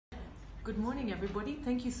Good morning, everybody.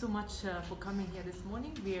 Thank you so much for coming here this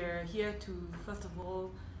morning. We are here to, first of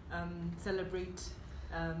all, celebrate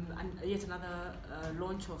yet another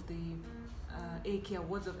launch of the AK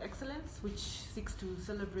Awards of Excellence, which seeks to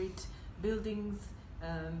celebrate buildings,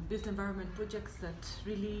 built environment projects that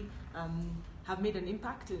really have made an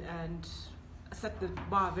impact and set the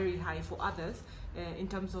bar very high for others in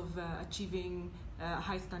terms of achieving a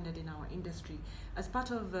high standard in our industry. As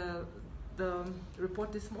part of the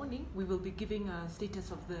report this morning, we will be giving a status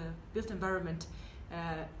of the built environment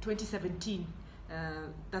 2017.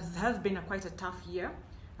 That has been quite a tough year.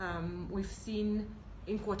 We've seen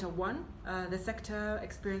in Q1 the sector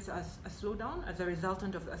experience a slowdown as a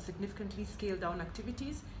resultant of significantly scaled down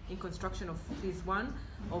activities in construction of phase 1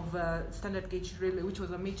 of standard gauge railway, which was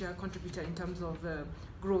a major contributor in terms of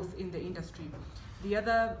growth in the industry.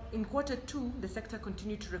 In Q2, the sector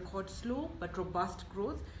continued to record slow but robust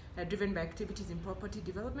growth, driven by activities in property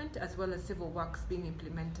development as well as civil works being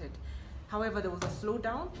implemented. However, there was a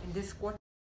slowdown in this quarter.